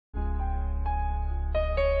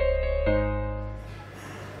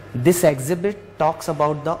This exhibit talks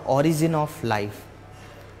about the origin of life,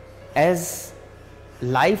 as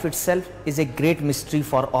life itself is a great mystery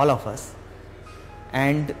for all of us,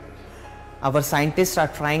 and our scientists are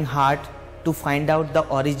trying hard to find out the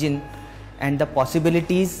origin and the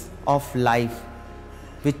possibilities of life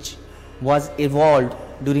which was evolved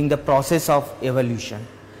during the process of evolution.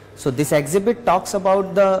 So this exhibit talks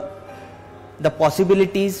about the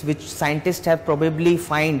possibilities which scientists have probably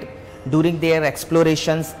find during their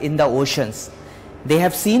explorations in the oceans. They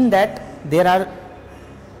have seen that there are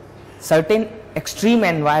certain extreme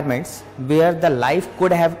environments where the life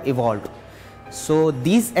could have evolved. So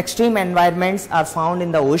these extreme environments are found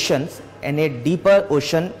in the oceans and a deeper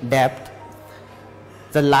ocean depth.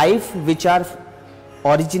 The life which are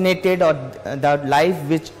originated or the life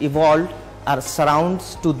which evolved or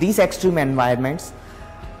surrounds to these extreme environments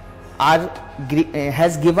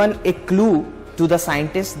has given a clue to the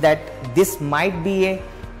scientists that this might be a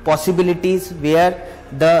possibilities where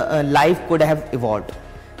the life could have evolved.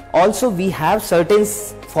 Also, we have certain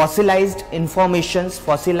fossilized informations,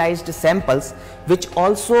 fossilized samples, which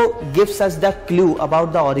also gives us the clue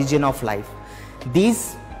about the origin of life.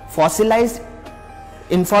 These fossilized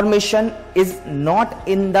information is not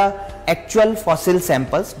in the actual fossil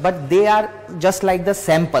samples, but they are just like the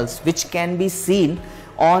samples which can be seen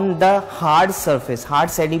on the hard surface, hard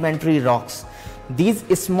sedimentary rocks. These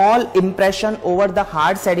small impression over the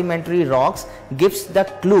hard sedimentary rocks gives the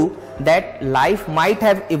clue that life might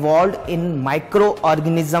have evolved in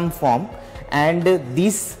microorganism form, and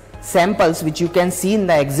these samples which you can see in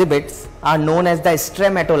the exhibits are known as the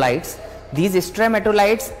stromatolites. These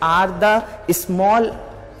stromatolites are the small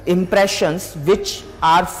impressions which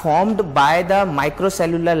are formed by the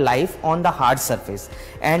microcellular life on the hard surface,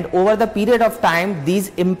 and over the period of time these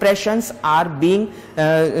impressions are being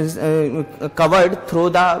covered through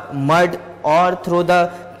the mud or through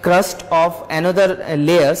the crust of another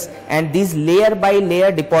layers, and these layer by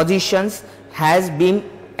layer depositions has been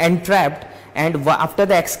entrapped, and after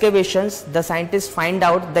the excavations the scientists find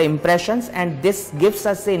out the impressions, and this gives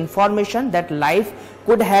us the information that life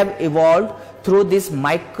could have evolved through this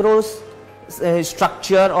micro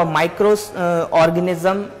structure or micro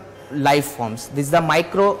organism life forms. This is the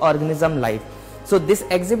microorganism life. So this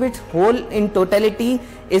exhibit whole in totality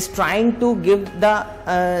is trying to give the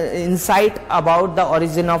insight about the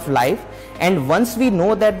origin of life, and once we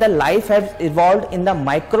know that the life has evolved in the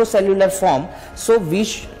microcellular form, so we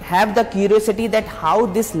have the curiosity that how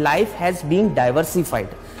this life has been diversified.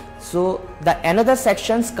 So the another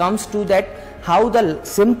sections comes to that how the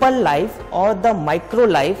simple life or the micro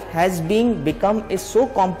life has been become a so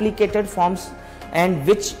complicated forms, and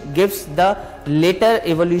which gives the later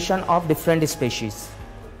evolution of different species.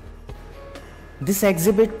 This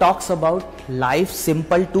exhibit talks about life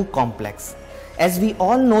simple to complex. As we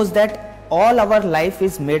all knows that all our life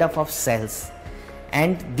is made up of cells,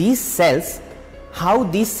 and these cells, how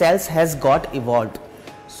these cells has got evolved.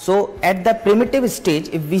 So at the primitive stage,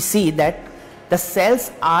 if we see that the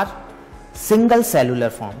cells are single cellular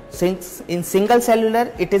form. Since in single cellular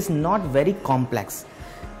it is not very complex,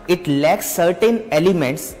 it lacks certain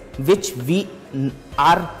elements which we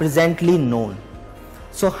are presently known.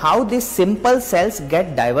 So how these simple cells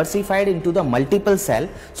get diversified into the multiple cell?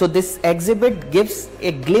 So this exhibit gives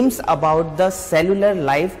a glimpse about the cellular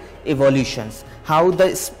life evolutions, how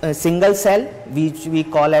the single cell which we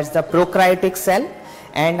call as the prokaryotic cell,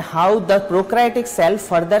 and how the prokaryotic cell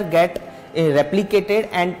further get replicated,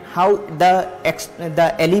 and how the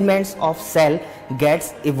elements of cell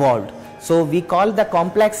gets evolved. So we call the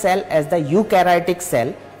complex cell as the eukaryotic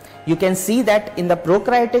cell. You can see that in the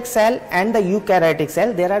prokaryotic cell and the eukaryotic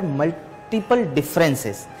cell there are multiple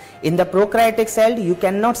differences. In the prokaryotic cell you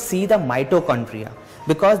cannot see the mitochondria,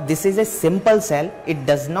 because this is a simple cell. It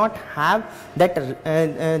does not have that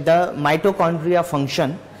the mitochondria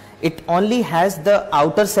function. It only has the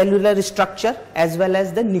outer cellular structure as well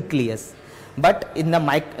as the nucleus. But in the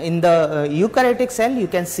eukaryotic cell you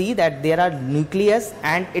can see that there are nucleus,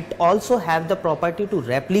 and it also have the property to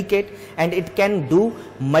replicate, and it can do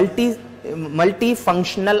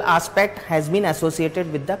multifunctional aspect has been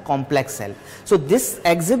associated with the complex cell. So this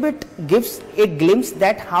exhibit gives a glimpse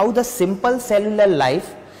that how the simple cellular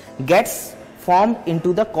life gets formed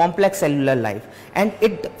into the complex cellular life, and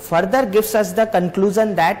it further gives us the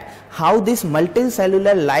conclusion that how these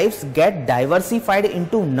multicellular lives get diversified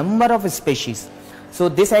into number of species. So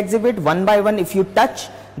this exhibit one by one, if you touch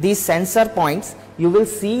these sensor points, you will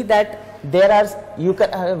see that there are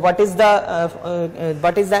what is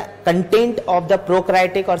the content of the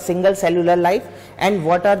prokaryotic or single cellular life, and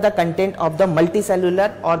what are the content of the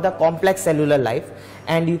multicellular or the complex cellular life,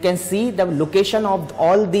 and you can see the location of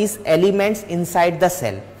all these elements inside the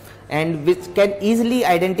cell, and which can easily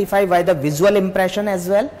identify by the visual impression as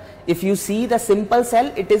well. If you see the simple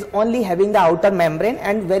cell, it is only having the outer membrane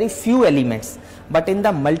and very few elements, but in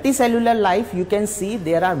the multicellular life you can see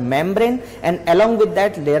there are membrane, and along with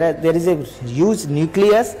that there is a huge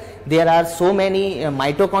nucleus, there are so many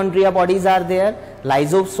mitochondria bodies are there,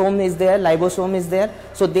 lysosome is there,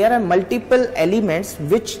 so there are multiple elements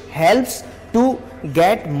which helps to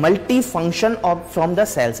get multifunction from the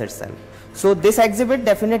cells itself. So this exhibit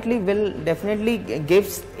definitely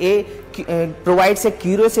gives provides a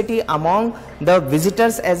curiosity among the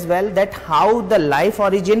visitors as well, that how the life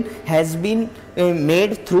origin has been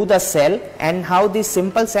made through the cell, and how the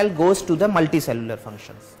simple cell goes to the multicellular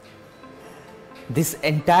functions. This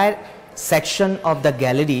entire section of the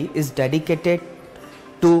gallery is dedicated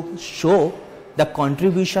to show the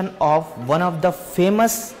contribution of one of the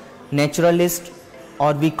famous naturalists,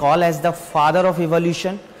 or we call as the father of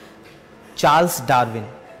evolution, Charles Darwin.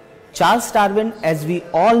 Charles Darwin, as we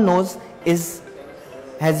all knows,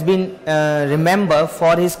 has been remembered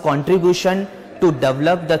for his contribution to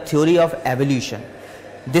develop the theory of evolution.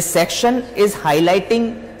 This section is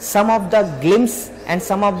highlighting some of the glimpses and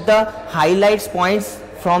some of the highlights points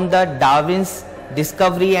from the Darwin's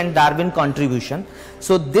discovery and Darwin contribution.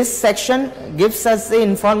 So this section gives us the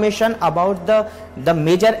information about the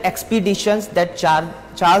major expeditions that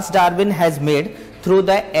Charles Darwin has made through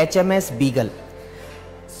the HMS Beagle.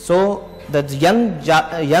 So the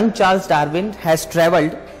young Charles Darwin has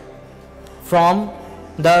travelled from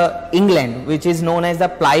the England, which is known as the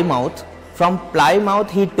Plymouth. From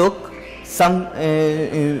Plymouth he took some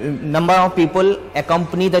number of people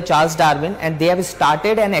accompany the Charles Darwin, and they have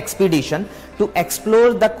started an expedition to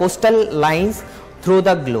explore the coastal lines through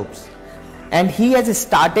the globes. And he has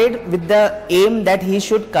started with the aim that he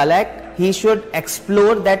should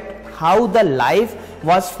explore that how the life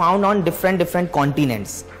was found on different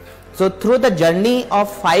continents. So through the journey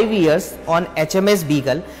of 5 years on HMS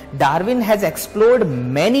Beagle, Darwin has explored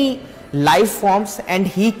many life forms, and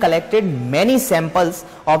he collected many samples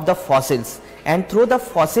of the fossils, and through the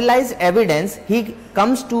fossilized evidence he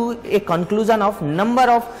comes to a conclusion of number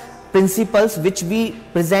of principles which we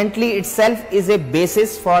presently itself is a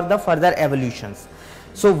basis for the further evolutions.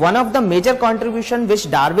 So one of the major contribution which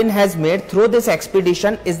Darwin has made through this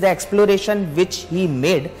expedition is the exploration which he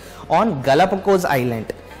made on Galapagos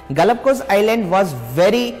Island. Galapagos Island was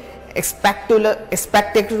very spectacular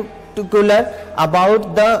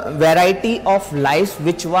about the variety of life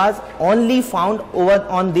which was only found over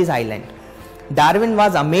on this island. Darwin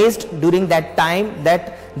was amazed during that time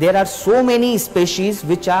that there are so many species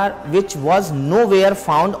which was nowhere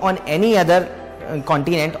found on any other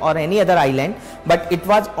continent or any other island, but it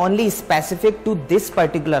was only specific to this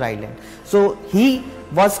particular island. So he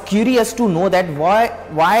was curious to know that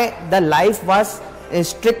why the life was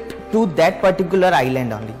strict to that particular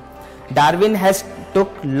island only. Darwin has took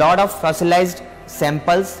lot of fossilized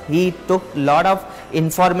samples. He took lot of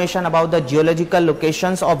information about the geological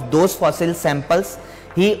locations of those fossil samples.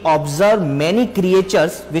 He observed many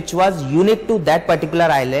creatures which was unique to that particular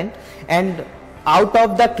island, and out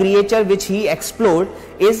of the creature which he explored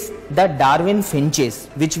is the Darwin finches,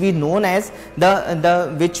 which we known as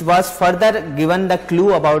which was further given the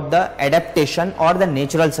clue about the adaptation or the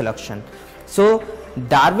natural selection. So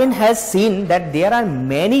Darwin has seen that there are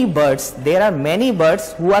many birds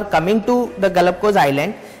who are coming to the Galapagos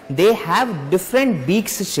Island. They have different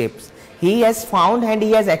beaks shapes. He has found and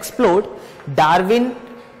he has explored Darwin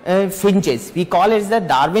finches. We call it the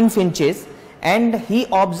Darwin finches, and he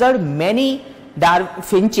observed many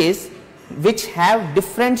finches which have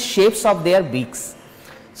different shapes of their beaks.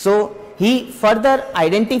 So he further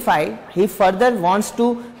wants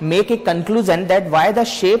to make a conclusion that why the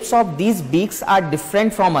shapes of these beaks are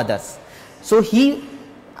different from others. So he,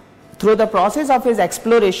 through the process of his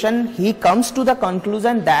exploration, he comes to the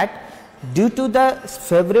conclusion that due to the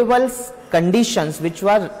favorable conditions which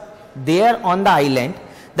were there on the island,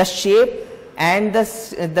 the shape and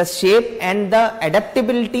the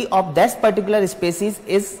adaptability of this particular species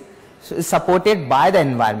is supported by the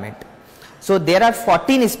environment. So there are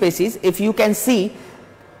 14 species. If you can see,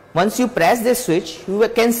 once you press this switch, you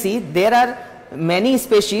can see there are many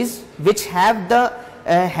species which have the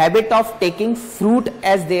habit of taking fruit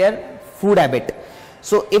as their food habit.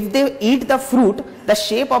 So if they eat the fruit, the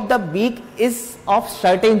shape of the beak is of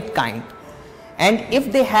certain kind. And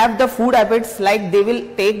if they have the food habits like they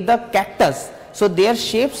will take the cactus, so their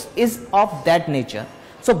shapes is of that nature.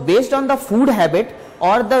 So based on the food habit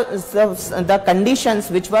or the conditions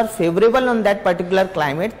which were favorable on that particular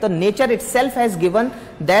climate, the nature itself has given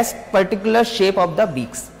that particular shape of the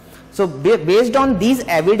beaks. So based on these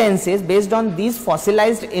evidences, based on these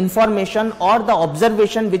fossilized information or the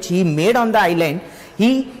observation which he made on the island,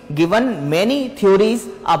 he given many theories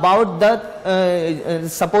about the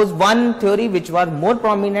suppose one theory which was more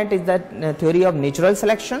prominent is the theory of natural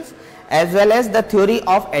selections, as well as the theory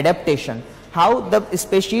of adaptation, how the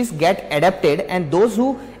species get adapted, and those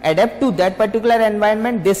who adapt to that particular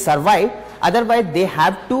environment, they survive, otherwise they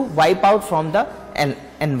have to wipe out from the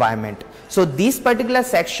environment. So these particular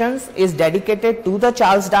sections is dedicated to the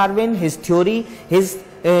Charles Darwin, his theory, his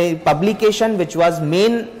publication which was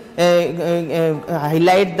main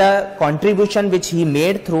highlight the contribution which he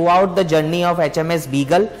made throughout the journey of HMS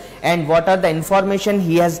Beagle, and what are the information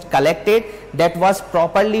he has collected that was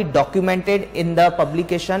properly documented in the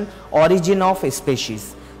publication Origin of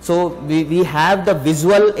Species. So we have the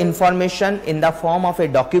visual information in the form of a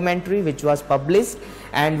documentary which was published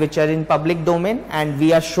and which are in public domain, and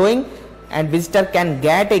we are showing, and visitor can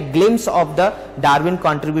get a glimpse of the Darwin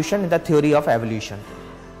contribution in the theory of evolution.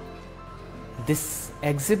 This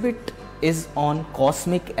exhibit is on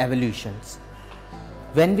cosmic evolutions.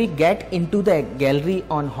 When we get into the gallery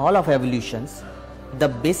on Hall of Evolutions, the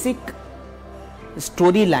basic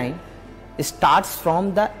storyline starts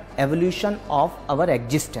from the evolution of our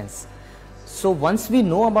existence. So once we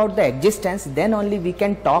know about the existence, then only we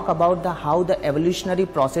can talk about the how the evolutionary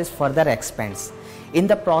process further expands. In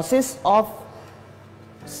the process of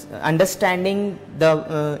understanding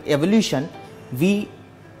the evolution, we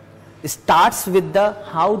starts with the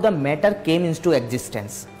how the matter came into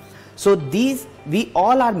existence. So these, we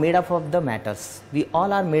all are made up of the matters, we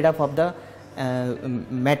all are made up of the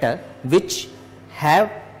matter which have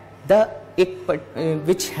the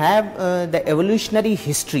evolutionary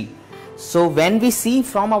history. So when we see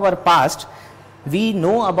from our past, we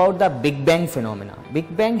know about the Big Bang phenomena.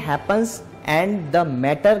 Big Bang happens and the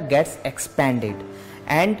matter gets expanded,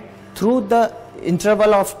 and through the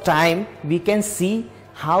interval of time we can see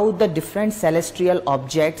how the different celestial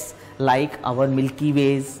objects like our Milky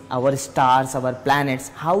Ways, our stars, our planets,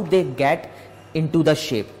 how they get into the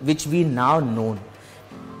shape which we now know.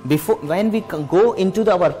 Before, when we go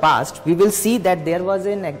into our past, we will see that there was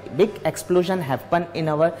a big explosion happen in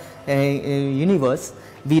our universe,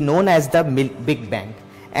 we known as the Big Bang.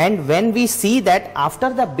 And when we see that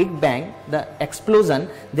after the Big Bang, the explosion,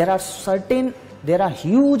 there are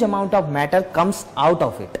huge amount of matter comes out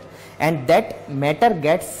of it, and that matter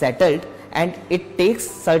gets settled and it takes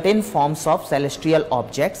certain forms of celestial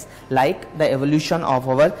objects, like the evolution of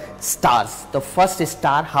our stars. The first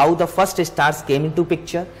star, how the first stars came into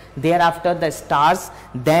picture, thereafter the stars,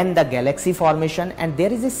 then the galaxy formation, and there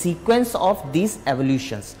is a sequence of these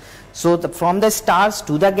evolutions. So from the stars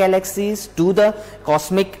to the galaxies to the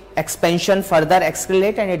cosmic expansion further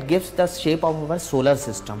accelerate, and it gives the shape of our solar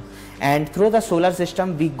system. And through the solar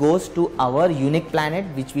system we goes to our unique planet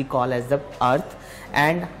which we call as the Earth,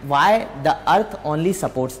 and why the Earth only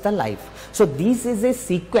supports the life. So this is a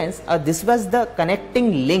sequence, this was the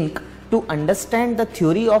connecting link to understand the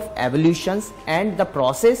theory of evolutions and the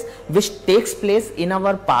process which takes place in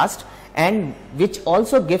our past, and which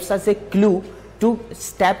also gives us a clue to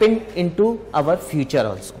step into our future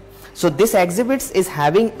also. So this exhibit is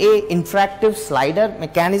having a interactive slider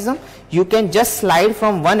mechanism. You can just slide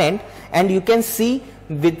from one end and you can see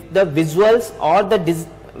with the visuals or the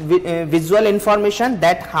visual information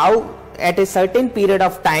that how at a certain period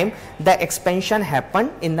of time the expansion happened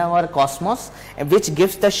in our cosmos, which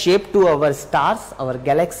gives the shape to our stars, our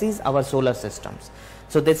galaxies, our solar systems.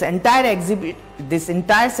 So this entire exhibit, this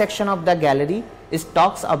entire section of the gallery is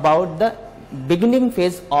talks about the beginning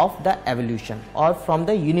phase of the evolution or from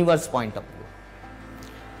the universe point of view.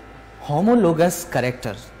 Homologous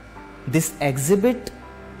character. This exhibit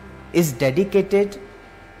is dedicated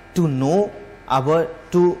to know about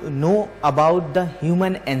the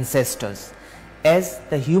human ancestors, as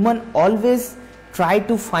the human always try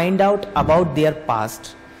to find out about their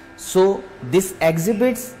past. So this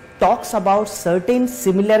exhibit talks about certain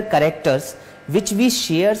similar characters which we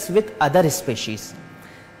shares with other species.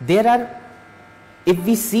 There are, if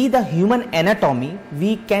we see the human anatomy,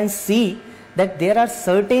 we can see that there are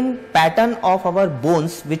certain pattern of our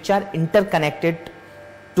bones which are interconnected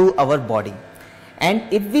to our body. And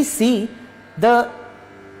if we see the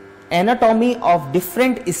anatomy of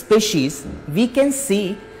different species, we can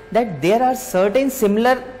see that there are certain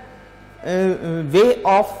similar way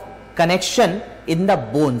of connection in the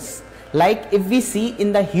bones. Like if we see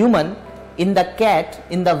in the human, in the cat,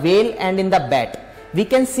 in the whale and in the bat, we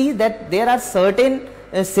can see that there are certain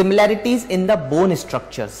similarities in the bone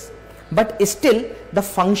structures, but still the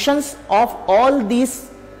functions of all these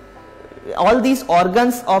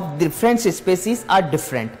organs of different species are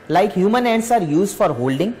different. Like human hands are used for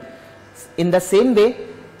holding, in the same way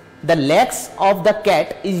the legs of the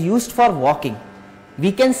cat is used for walking.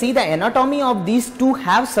 We can see the anatomy of these two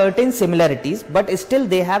have certain similarities, but still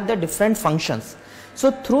they have the different functions.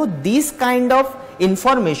 So through these kind of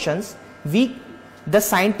informations, the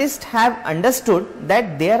scientists have understood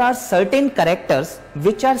that there are certain characters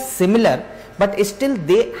which are similar, but still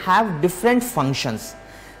they have different functions.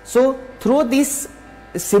 So through this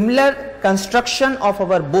similar construction of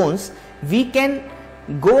our bones, we can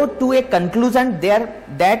go to a conclusion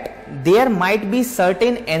that there might be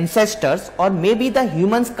certain ancestors, or maybe the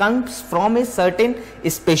humans comes from a certain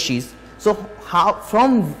species. So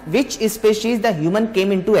from which species the human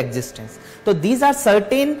came into existence. So these are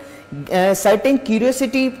certain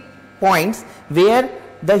curiosity points where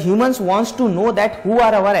the humans wants to know that who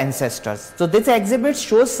are our ancestors. So this exhibit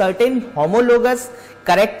shows certain homologous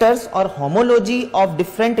characters or homology of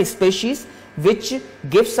different species, which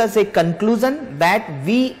gives us a conclusion that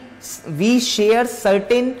we share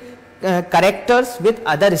certain characters with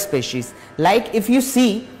other species. Like if you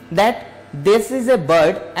see that this is a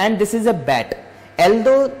bird and this is a bat,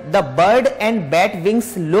 although the bird and bat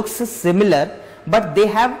wings looks similar, but they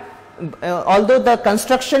have although the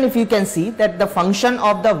construction, if you can see that the function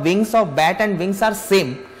of the wings of bat and wings are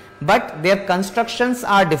same, but their constructions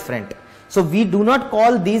are different. So we do not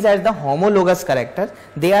call these as the homologous characters,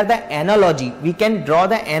 they are the analogy. We can draw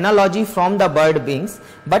the analogy from the bird wings,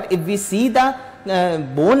 but if we see the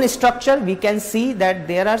bone structure, we can see that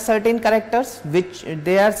there are certain characters which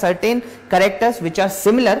are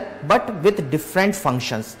similar but with different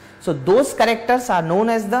functions. So those characters are known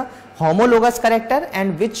as the homologous character,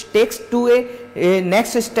 and which takes to a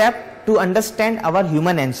next step to understand our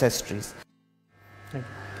human ancestries.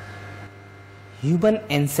 Human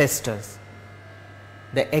ancestors.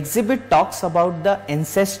 The exhibit talks about the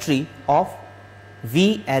ancestry of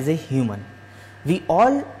we as a human. We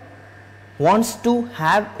all wants to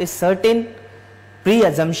have a certain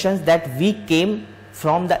pre-assumptions that we came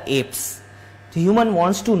from the apes. The human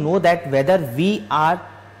wants to know that whether we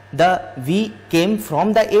came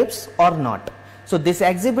from the apes or not. So this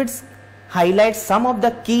exhibit highlights some of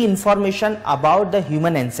the key information about the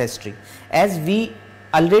human ancestry. As we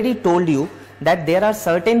already told you that there are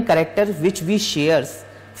certain characters which we shares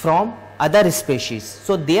from other species.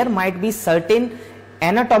 So there might be certain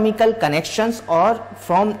anatomical connections or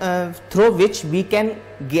from through which we can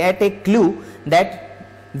get a clue that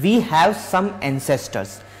we have some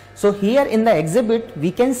ancestors. So here in the exhibit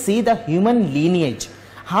we can see the human lineage,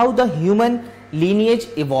 how the human lineage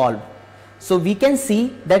evolved. So we can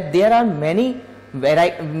see that there are many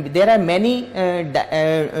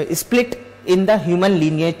split in the human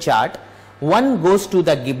lineage chart. One goes to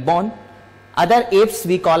the gibbon, other apes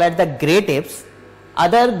we call it the great apes,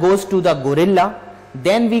 other goes to the gorilla,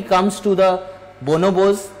 then we comes to the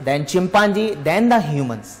bonobos, then chimpanzee, then the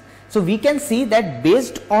humans. So we can see that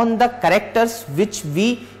based on the characters which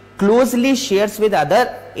we closely shares with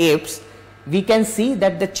other apes, we can see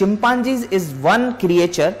that the chimpanzees is one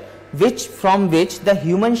creature from which the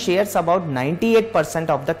human shares about 98%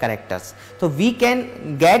 of the characters. So we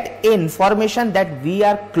can get a information that we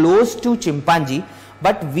are close to chimpanzee,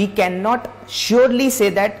 but we cannot surely say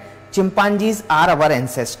that chimpanzees are our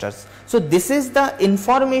ancestors. So this is the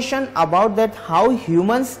information about that how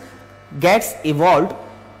humans gets evolved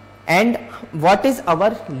and what is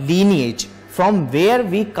our lineage, from where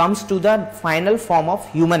we comes to the final form of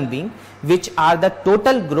human being, which are the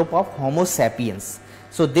total group of Homo sapiens.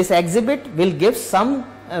 So this exhibit will give some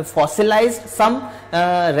fossilized, some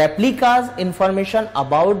replicas information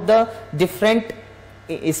about the different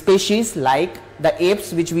species like the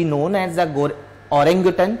apes which we known as the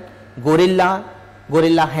orangutan, gorilla,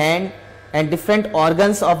 gorilla hand, and different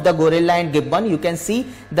organs of the gorilla and gibbon. You can see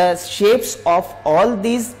the shapes of all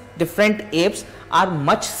these different apes are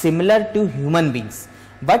much similar to human beings,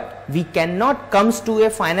 but we cannot comes to a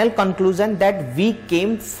final conclusion that we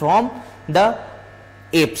came from the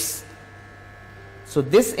apes. So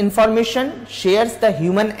this information shares the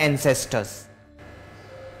human ancestors.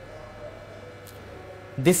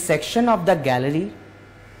 This section of the gallery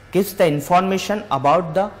gives the information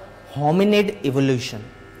about the hominid evolution.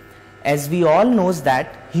 As we all knows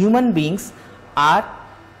that human beings are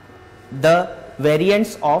the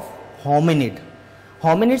variants of hominid.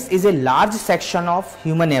 Hominids is a large section of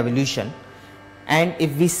human evolution, and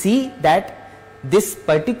if we see that this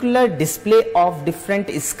particular display of different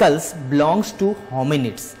skulls belongs to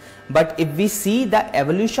hominids. But if we see the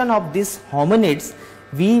evolution of these hominids,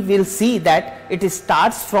 we will see that it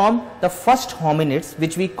starts from the first hominids,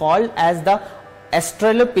 which we call as the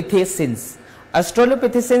Australopithecines.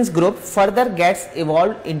 Australopithecines group further gets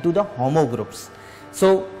evolved into the Homo groups.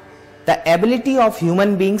 So the ability of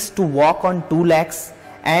human beings to walk on two legs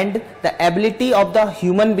and the ability of the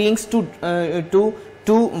human beings to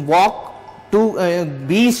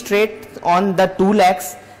be straight on the two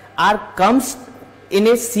legs comes in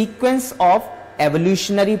a sequence of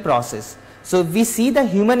evolutionary process. So if we see the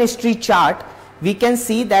human history chart, we can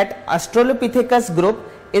see that Australopithecus group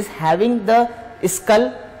is having the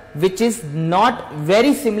skull which is not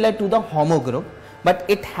very similar to the Homo group, but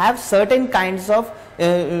it has certain kind of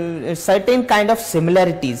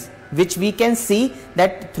similarities, which we can see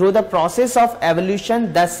that through the process of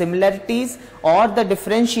evolution, the similarities or the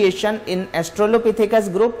differentiation in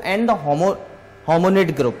Australopithecus group and the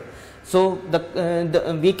hominid group. So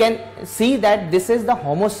we can see that this is the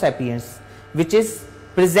Homo sapiens, which is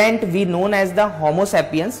present, we known as the Homo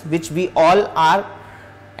sapiens, which we all are.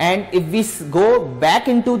 And if we go back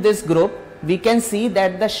into this group, we can see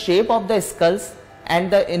that the shape of the skulls and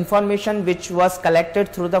the information which was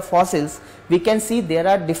collected through the fossils, we can see there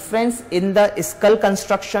are difference in the skull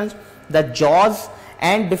constructions, the jaws,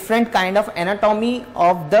 and different kind of anatomy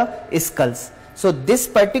of the skulls. So this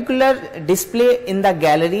particular display in the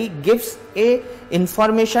gallery gives a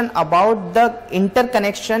information about the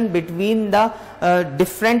interconnection between the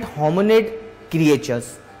different hominid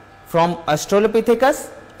creatures from Australopithecus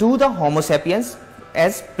to the Homo sapiens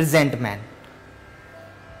as present man.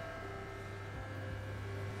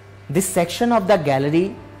 This section of the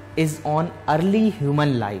gallery is on early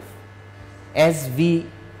human life. As we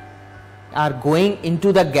are going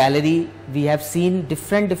into the gallery, we have seen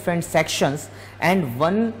different sections, and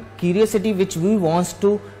one curiosity which we want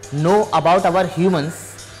to know about our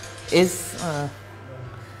humans is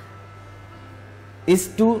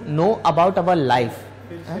to know about our life.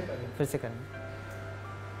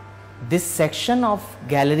 This section of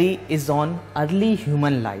gallery is on early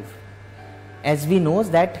human life. As we know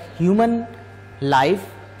that human life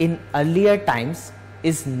in earlier times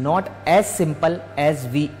is not as simple as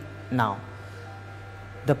we now.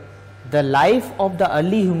 The life of the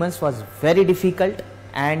early humans was very difficult,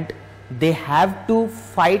 and they have to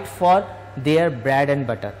fight for their bread and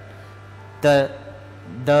butter. The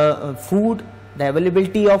food, the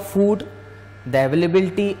availability of food, the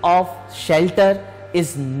availability of shelter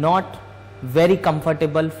is not very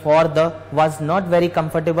comfortable was not very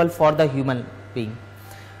comfortable for the human being.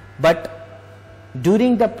 But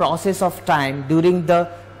during the process of time, during the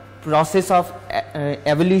process of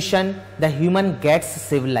evolution, the human gets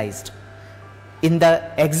civilized. In the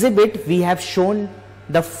exhibit, we have shown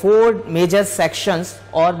the 4 major sections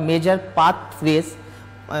or major pathways,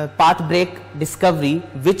 path break discovery,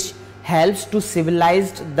 which helps to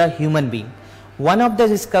civilize the human being. One of the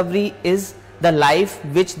discovery is the life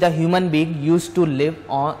which the human being used to live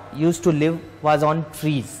was on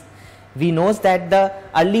trees. We know that the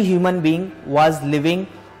early human being was living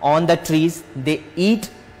on the trees. They eat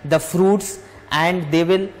the fruits, and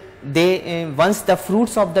once the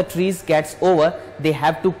fruits of the trees gets over, they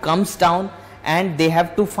have to comes down and they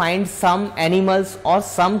have to find some animals or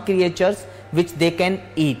some creatures which they can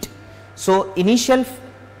eat. So initial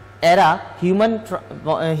era,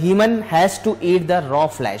 human has to eat the raw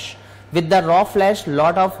flesh. With the raw flesh,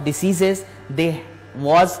 lot of diseases they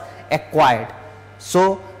was acquired.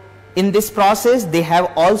 So in this process, they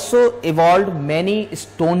have also evolved many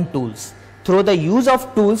stone tools. Through the use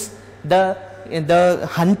of tools, the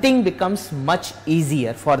hunting becomes much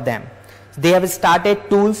easier for them. They have started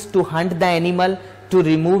tools to hunt the animal, to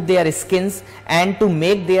remove their skins, and to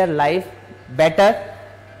make their life better,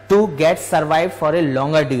 to get survive for a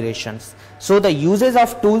longer durations. So the uses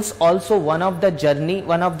of tools also one of the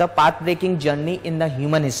path breaking journey in the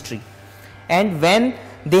human history. And when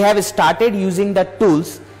they have started using the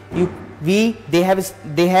tools, they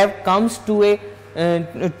have comes to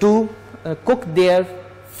cook their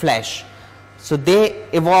flesh. So they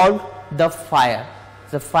evolved the fire.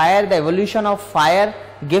 The evolution of fire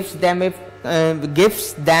gives them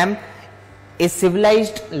a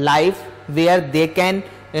civilized life where they can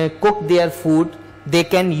cook their food. They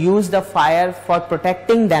can use the fire for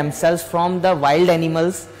protecting themselves from the wild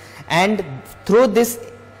animals, and through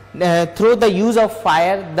the use of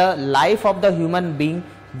fire, the life of the human being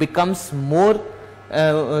becomes more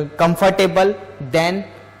comfortable than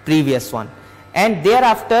previous one. And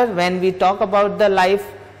thereafter, when we talk about the life,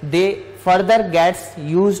 they further gets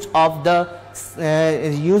use of the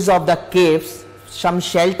caves some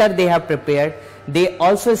shelter they have prepared. They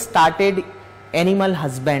also started animal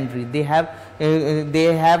husbandry. They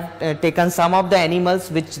have taken some of the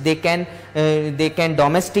animals which they can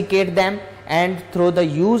domesticate them, and through the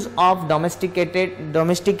use of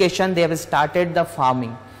domestication they have started the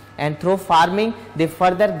farming, and through farming they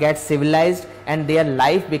further get civilized and their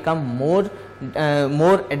life become more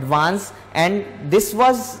advanced. And this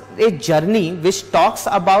was a journey which talks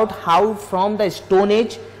about how from the Stone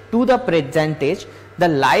Age to the present age the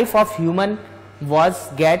life of human was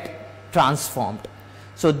get transformed.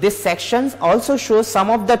 So this sections also shows some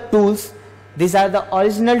of the tools. These are the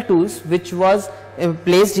original tools which was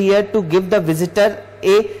placed here to give the visitor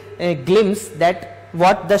a glimpse that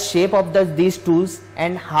what the shape of these tools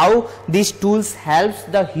and how these tools helps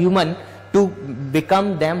the human to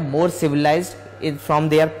become them more civilized from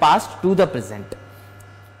their past to the present.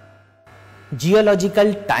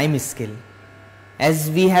 Geological time scale.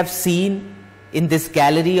 As we have seen in this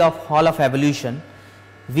gallery of Hall of Evolution,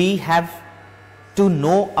 we have to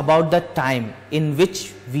know about the time in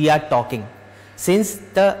which we are talking. Since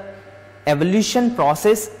the evolution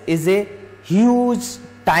process is a huge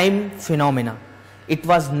time phenomena, it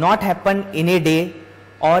was not happen in a day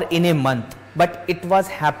or in a month, but it was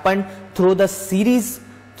happened through the series,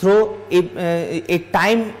 through a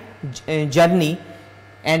time journey.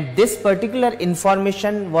 And this particular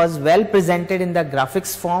information was well presented in the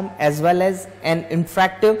graphics form as well as an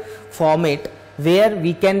interactive format, where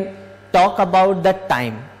we can talk about the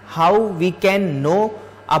time, how we can know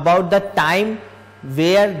about the time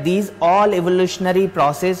where these all evolutionary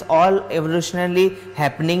process, all evolutionary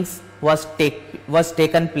happenings was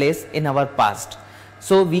taken place in our past.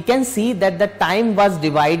 So we can see that the time was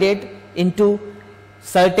divided into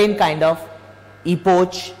certain kind of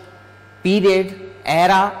epoch, period,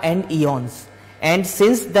 era and eons. And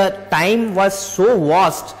since the time was so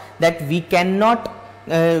vast that we cannot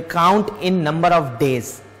count in number of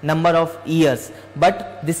days, number of years,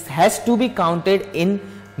 but this has to be counted in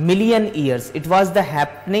million years. It was the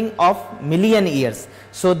happening of million years.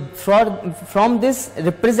 So from this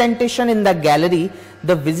representation in the gallery,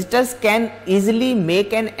 the visitors can easily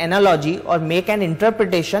make an analogy or make an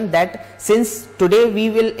interpretation that since today we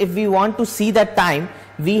will, if we want to see the time,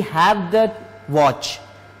 we have the watch.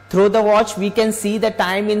 Through the watch we can see the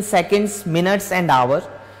time in seconds, minutes and hour.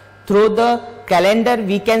 Through the calendar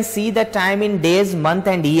we can see the time in days, month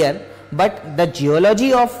and year. But the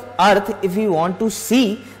geology of earth, if we want to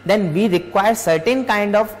see, then we require certain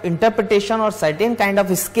kind of interpretation or certain kind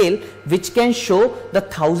of scale which can show the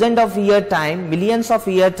thousand of year time, millions of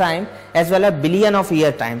year time as well as billion of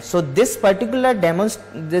year time. So this particular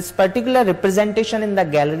representation in the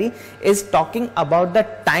gallery is talking about the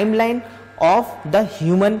timeline of the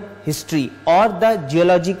human history or the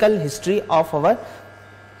geological history of our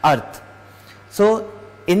earth. So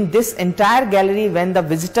in this entire gallery, when the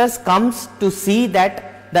visitors comes to see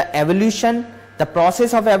that the evolution, the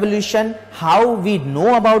process of evolution, how we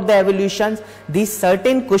know about the evolutions, these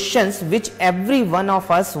certain questions which every one of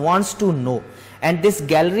us wants to know. And this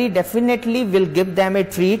gallery definitely will give them a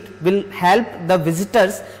treat, will help the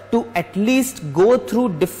visitors to at least go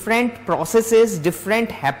through different processes, different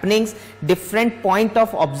happenings, different point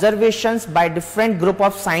of observations by different group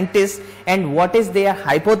of scientists, and what is their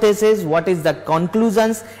hypothesis, what is the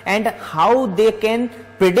conclusions, and how they can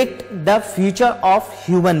predict the future of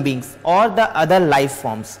human beings or the other life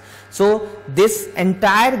forms. So this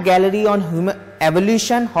entire gallery on human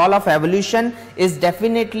evolution, Hall of Evolution, is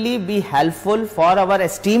definitely be helpful for our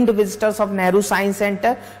esteemed visitors of Nehru Science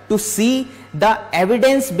Center to see the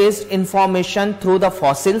evidence based information through the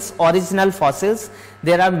fossils, original fossils.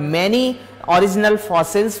 There are many original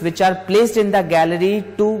fossils which are placed in the gallery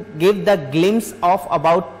to give the glimpse of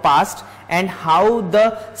about past and how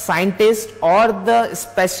the scientists or the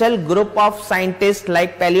special group of scientists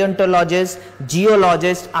like paleontologists,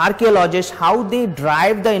 geologists, archaeologists, how they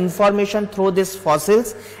drive the information through these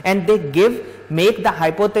fossils, and they make the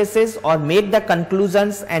hypothesis or make the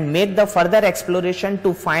conclusions and make the further exploration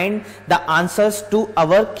to find the answers to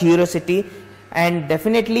our curiosity. And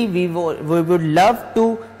definitely we would love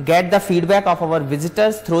to get the feedback of our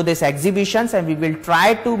visitors through these exhibitions, and we will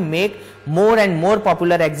try to make more and more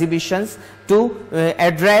popular exhibitions to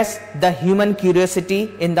address the human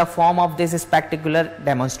curiosity in the form of these spectacular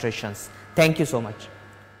demonstrations. Thank you so much.